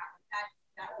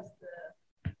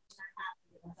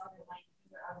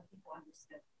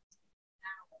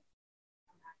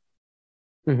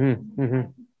 Mm-hmm. Mm-hmm.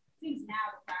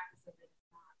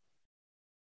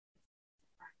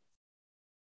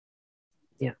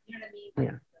 Yeah.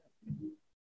 Yeah.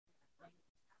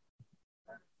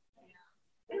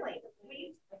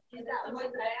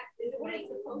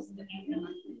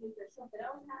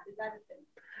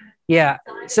 Yeah.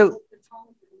 So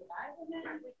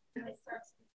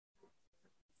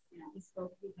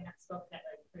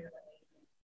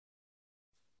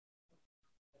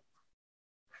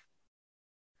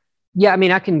yeah, I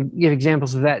mean, I can give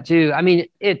examples of that too. I mean,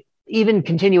 even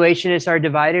continuationists are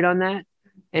divided on that.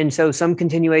 And so some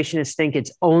continuationists think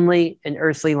it's only an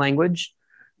earthly language.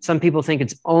 Some people think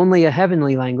it's only a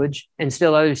heavenly language, and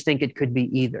still others think it could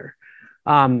be either.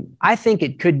 I think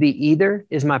it could be either,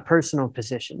 is my personal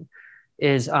position.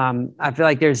 I feel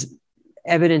like there's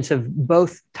evidence of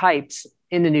both types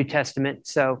in the New Testament.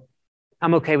 So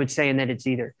I'm okay with saying that it's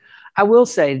either. I will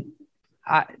say,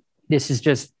 this is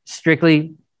just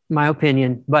strictly my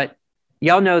opinion, but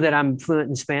y'all know that I'm fluent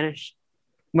in Spanish.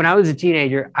 When I was a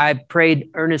teenager, I prayed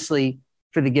earnestly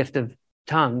for the gift of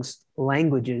tongues,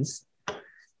 languages,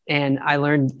 and I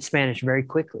learned Spanish very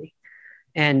quickly.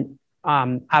 And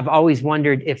I've always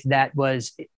wondered if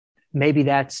maybe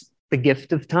that's the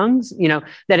gift of tongues,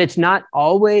 that it's not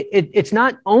always, it's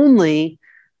not only,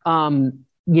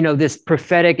 this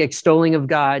prophetic extolling of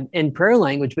God in prayer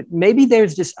language, but maybe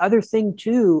there's this other thing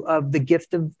too of the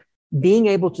gift of being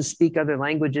able to speak other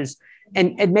languages.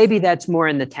 And maybe that's more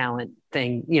in the talent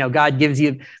thing, God gives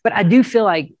you, but I do feel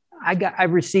like I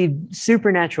received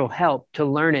supernatural help to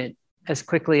learn it as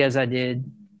quickly as I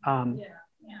did. So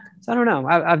I don't know.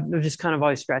 I've just kind of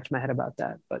always scratched my head about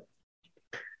that, but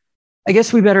I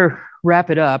guess we better wrap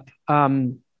it up.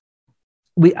 I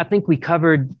think we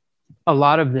covered a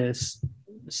lot of this.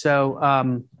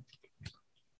 So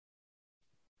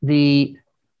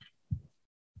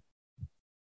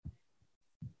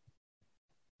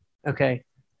okay.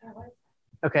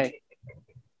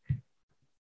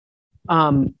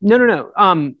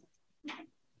 No.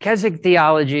 Keswick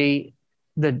theology,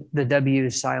 the W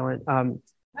is silent.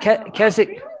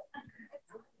 Keswick,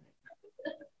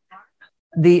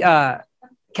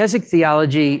 Keswick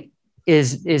theology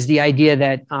is the idea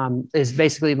that is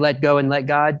basically let go and let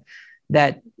God,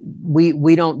 that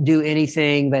we don't do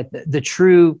anything, that the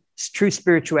true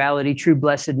spirituality, true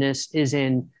blessedness is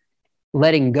in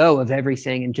letting go of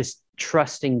everything and just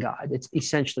trusting God. It's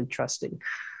essentially trusting,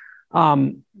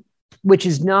 which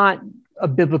is not a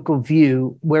biblical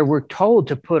view where we're told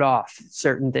to put off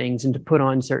certain things and to put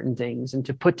on certain things and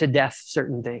to put to death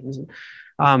certain things.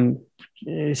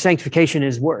 Sanctification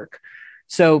is work.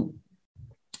 So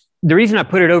the reason I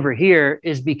put it over here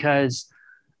is because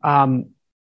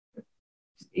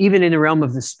even in the realm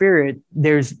of the spirit,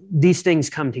 these things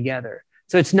come together.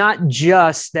 So it's not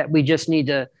just that we just need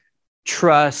to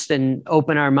trust and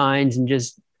open our minds and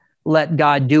just let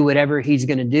God do whatever he's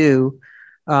going to do.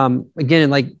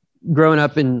 Again, like growing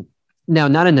up now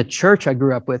not in the church I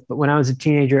grew up with, but when I was a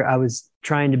teenager, I was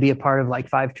trying to be a part of like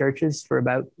 5 churches for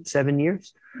about 7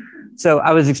 years. So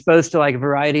I was exposed to like a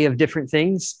variety of different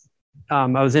things. I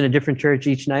was in a different church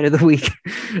each night of the week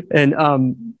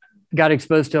and got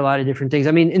exposed to a lot of different things.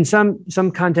 I mean, in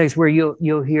some contexts where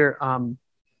you'll hear,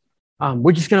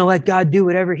 we're just going to let God do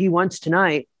whatever he wants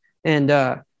tonight. And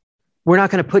we're not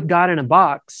going to put God in a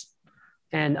box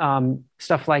and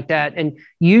stuff like that. And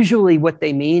usually what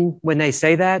they mean when they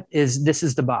say that is this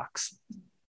is the box.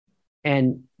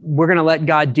 And we're going to let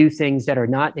God do things that are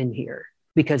not in here,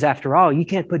 because after all, you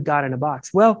can't put God in a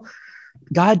box. Well,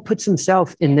 God puts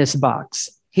himself in this box.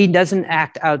 He doesn't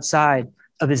act outside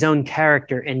of his own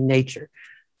character and nature.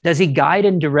 Does he guide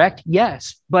and direct?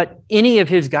 Yes. But any of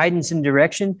his guidance and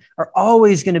direction are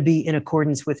always going to be in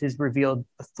accordance with his revealed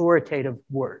authoritative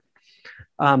word.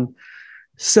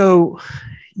 So,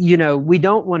 we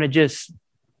don't want to just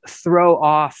throw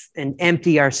off and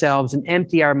empty ourselves and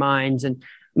empty our minds. And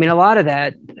I mean, a lot of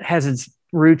that has its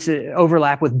roots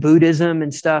overlap with Buddhism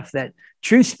and stuff, that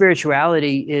true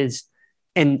spirituality is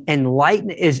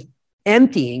is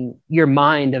emptying your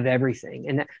mind of everything.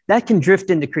 And that can drift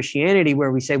into Christianity,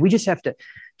 where we say we just have to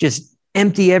just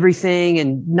empty everything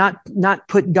and not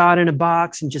put God in a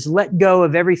box and just let go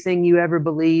of everything you ever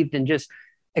believed and just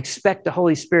expect the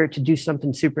Holy Spirit to do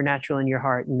something supernatural in your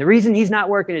heart. And the reason he's not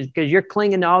working is because you're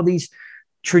clinging to all these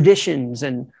traditions.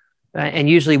 And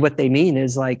usually what they mean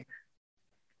is like,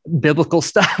 biblical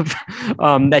stuff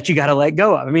that you got to let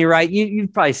go of. I mean, right?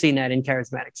 You've probably seen that in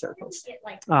charismatic circles.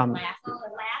 Like laughing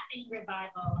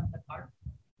revival of the park.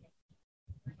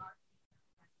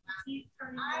 I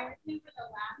remember the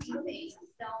laughing face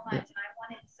so much, and I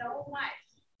wanted so much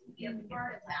to be a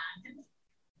part of that. I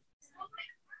was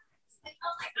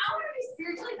like, I want to be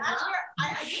spiritually. That's where I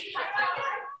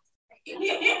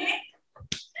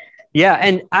yeah,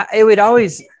 and it would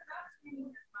always.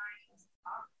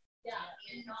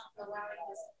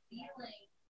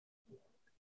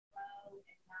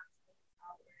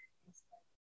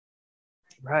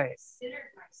 Right.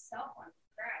 Considered myself on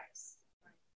Christ,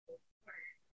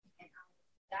 and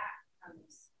that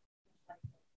comes.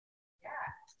 Yeah.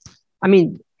 I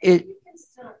mean, it. You can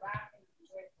still laugh and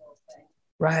enjoy the whole thing.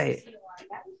 Right.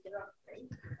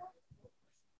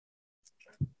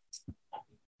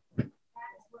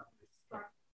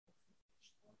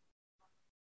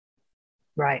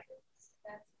 Right. I'm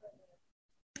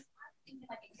thinking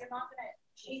like if you're not gonna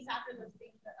chase after those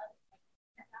things that other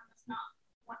that must not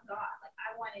want God. Like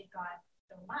I wanted God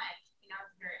so much. You know,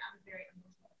 I'm a very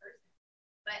emotional person.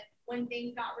 But when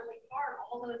things got really hard,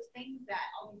 all those things that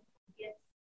all these gifts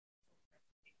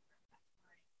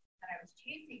that I was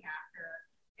chasing after,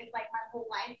 it's like my whole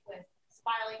life was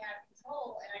spiraling out of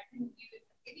control, and I couldn't use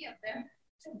any of them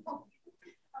to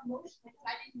emotionally because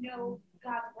I didn't know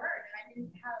God's word and I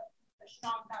didn't have a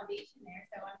strong foundation there.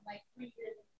 So I'm like 3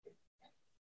 years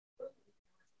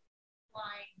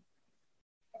flying.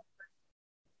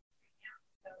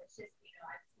 So it's just, you know,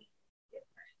 I've seen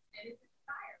different, and it's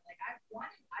inspired. Like I've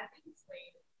been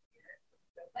swayed here,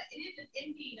 but it is an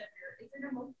ending of it's an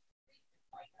emotional thing.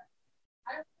 Like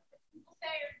I don't know what people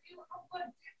say or do. I'm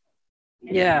going to do.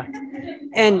 Yeah,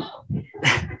 and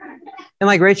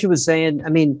like Rachel was saying, I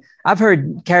mean, I've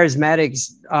heard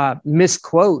charismatics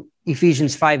misquote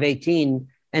Ephesians 5:18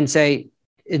 and say,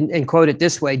 and quote it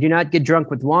this way: "Do not get drunk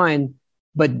with wine,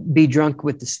 but be drunk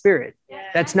with the Spirit." Yeah.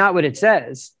 That's not what it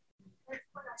says.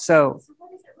 So,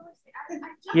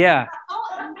 yeah,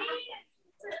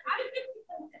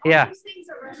 yeah.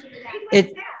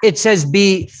 It says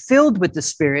be filled with the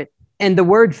Spirit. And the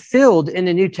word filled in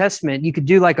the New Testament, you could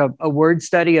do like a word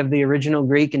study of the original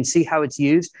Greek and see how it's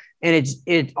used. And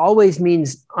it always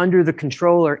means under the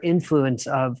control or influence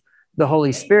of the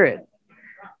Holy Spirit,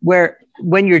 where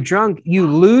when you're drunk, you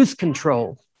lose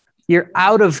control. You're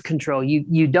out of control.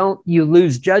 You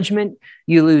lose judgment,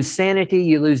 you lose sanity,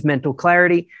 you lose mental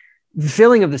clarity. The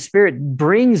filling of the Spirit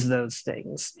brings those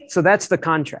things. So that's the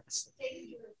contrast.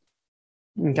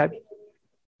 Okay.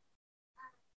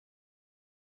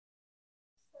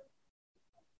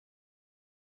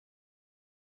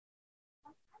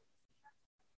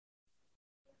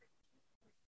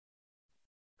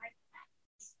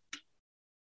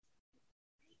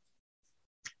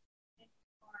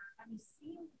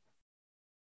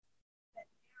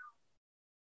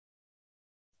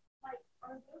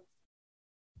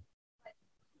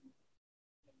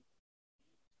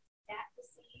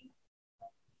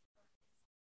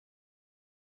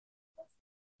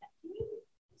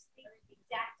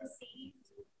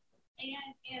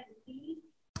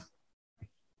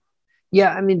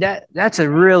 Yeah, I mean that's a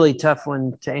really tough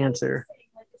one to answer.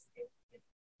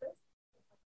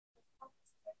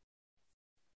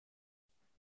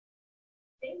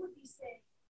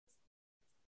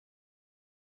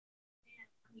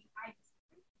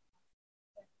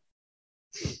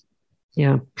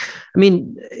 Yeah, I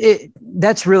mean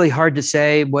that's really hard to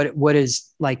say what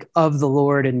is like of the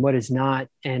Lord and what is not.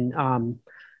 And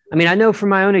I mean, I know from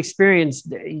my own experience,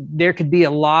 there could be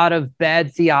a lot of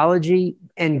bad theology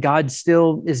and God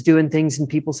still is doing things in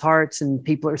people's hearts and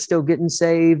people are still getting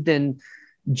saved and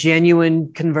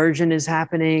genuine conversion is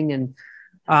happening.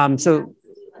 And so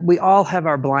we all have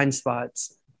our blind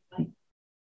spots.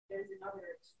 There's another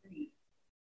extreme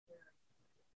where you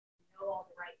know all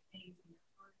the right things in your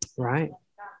heart. Right.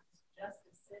 Just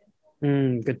as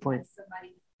sinful. Good point.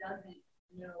 Somebody doesn't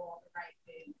know all the right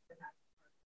things.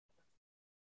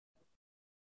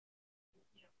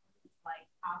 Like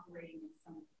operating in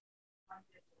some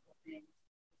unbiblical things.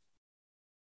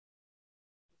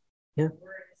 Yeah. We're in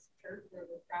this church where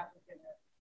we're probably going to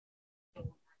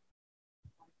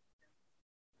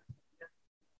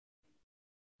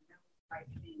right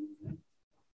things.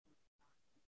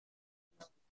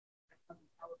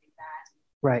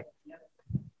 Right.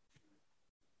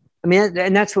 I mean,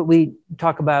 and that's what we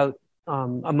talk about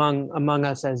among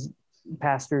us as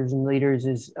pastors and leaders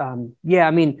is, yeah,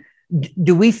 I mean,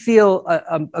 do we feel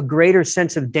a greater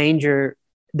sense of danger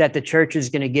that the church is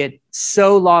going to get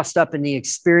so lost up in the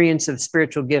experience of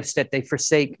spiritual gifts that they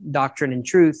forsake doctrine and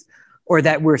truth, or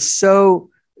that we're so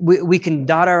we can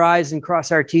dot our I's and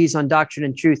cross our T's on doctrine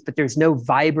and truth, but there's no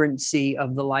vibrancy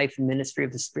of the life and ministry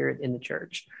of the Spirit in the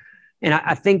church. And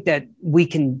I think that we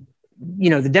can,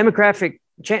 the demographic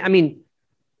change. I mean,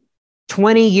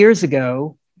 20 years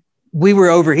ago, we were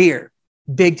over here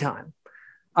big time.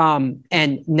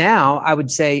 And now I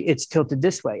would say it's tilted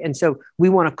this way. And so we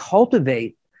want to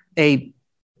cultivate a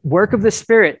work of the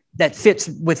Spirit that fits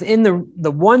within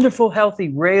the wonderful, healthy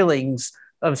railings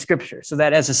of Scripture, so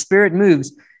that as the Spirit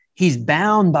moves, he's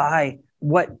bound by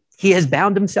what he has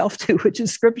bound himself to, which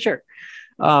is Scripture.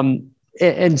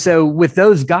 And so with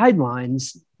those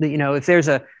guidelines, if there's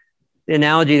an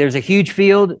analogy, there's a huge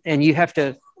field and you have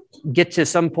to get to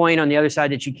some point on the other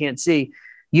side that you can't see.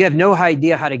 You have no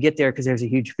idea how to get there because there's a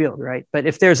huge field, right? But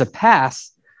if there's a path,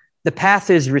 the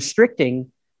path is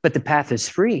restricting, but the path is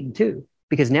freeing too,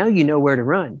 because now you know where to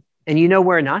run and you know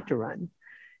where not to run.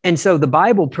 And so the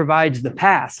Bible provides the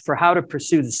path for how to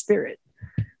pursue the Spirit.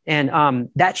 And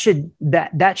that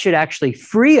should actually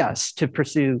free us to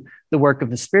pursue the work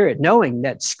of the Spirit, knowing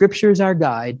that Scripture is our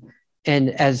guide. And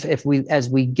as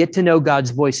we get to know God's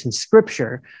voice in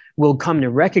Scripture, we'll come to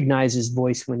recognize his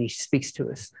voice when he speaks to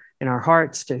us in our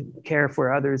hearts, to care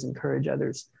for others, encourage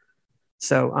others.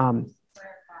 So,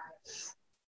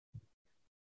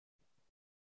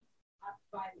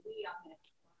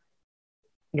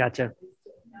 gotcha.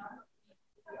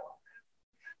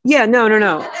 Yeah,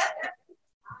 no.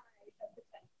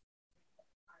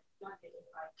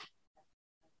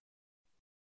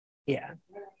 Yeah,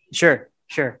 sure.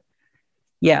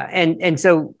 Yeah. And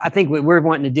so I think what we're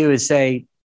wanting to do is say,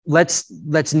 let's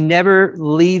never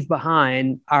leave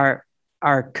behind our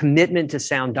commitment to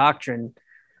sound doctrine.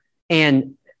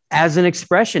 And as an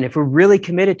expression, if we're really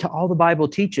committed to all the Bible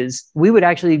teaches, we would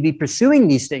actually be pursuing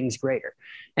these things greater.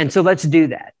 And so let's do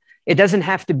that. It doesn't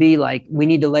have to be like we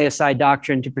need to lay aside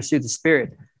doctrine to pursue the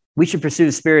Spirit. We should pursue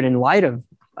the Spirit in light of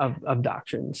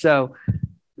doctrine. So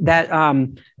that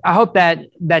I hope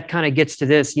that kind of gets to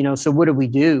this, so what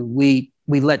do?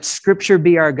 We let Scripture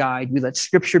be our guide. We let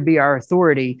Scripture be our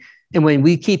authority. And when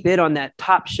we keep it on that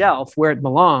top shelf where it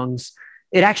belongs,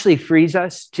 it actually frees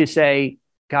us to say,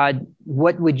 God,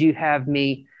 what would you have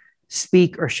me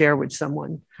speak or share with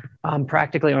someone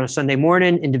practically on a Sunday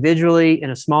morning, individually, in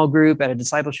a small group, at a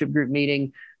discipleship group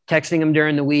meeting, texting them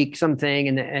during the week,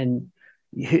 something. And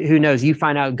who knows, you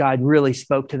find out God really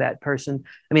spoke to that person.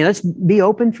 I mean, let's be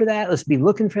open for that. Let's be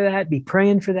looking for that, be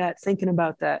praying for that, thinking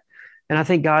about that. And I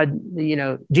think God,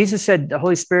 Jesus said the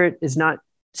Holy Spirit is not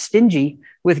stingy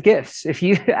with gifts. If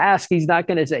you ask, he's not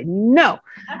going to say no.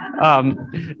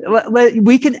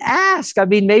 We can ask. I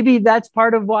mean, maybe that's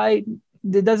part of why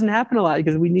it doesn't happen a lot,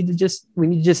 because we need to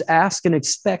just ask and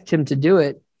expect him to do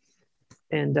it.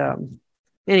 And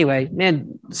anyway,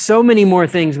 man, so many more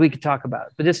things we could talk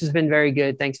about, but this has been very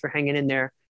good. Thanks for hanging in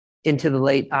there into the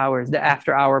late hours, the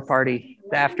after party.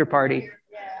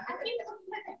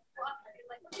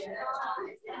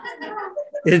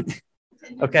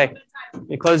 Okay.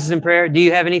 It closes in prayer. Do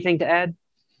you have anything to add?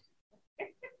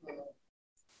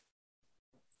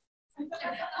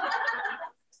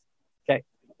 Okay.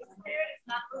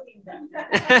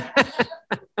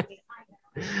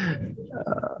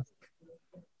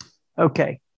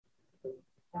 Okay.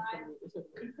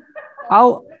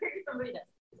 I'll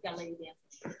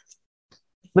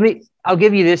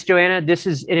give you this, Joanna. This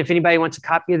is, and if anybody wants a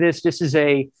copy of this is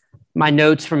my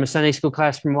notes from a Sunday school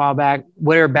class from a while back.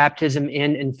 What are baptism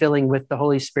in and filling with the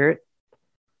Holy Spirit?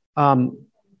 So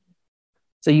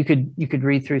you could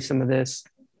read through some of this.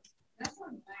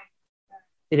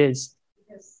 It is.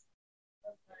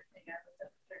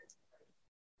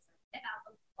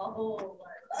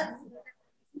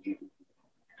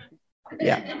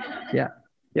 Yeah.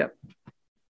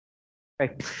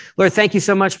 Okay. Lord, thank you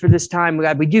so much for this time.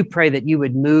 God, we do pray that you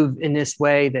would move in this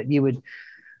way, that you would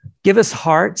give us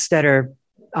hearts that are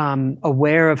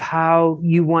aware of how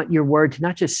you want your word to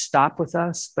not just stop with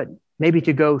us, but maybe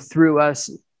to go through us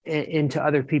into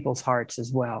other people's hearts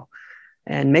as well.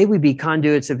 And may we be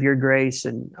conduits of your grace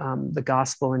and the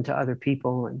gospel into other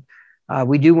people. And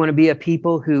we do want to be a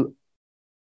people who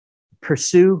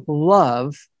pursue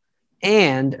love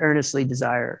and earnestly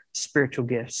desire spiritual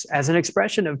gifts as an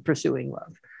expression of pursuing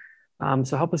love.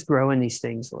 So help us grow in these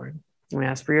things, Lord. And we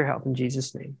ask for your help in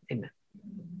Jesus' name. Amen.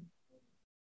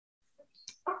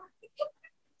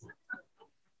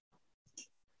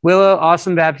 Willow,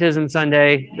 awesome baptism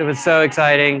Sunday. It was so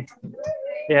exciting.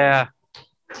 Yeah.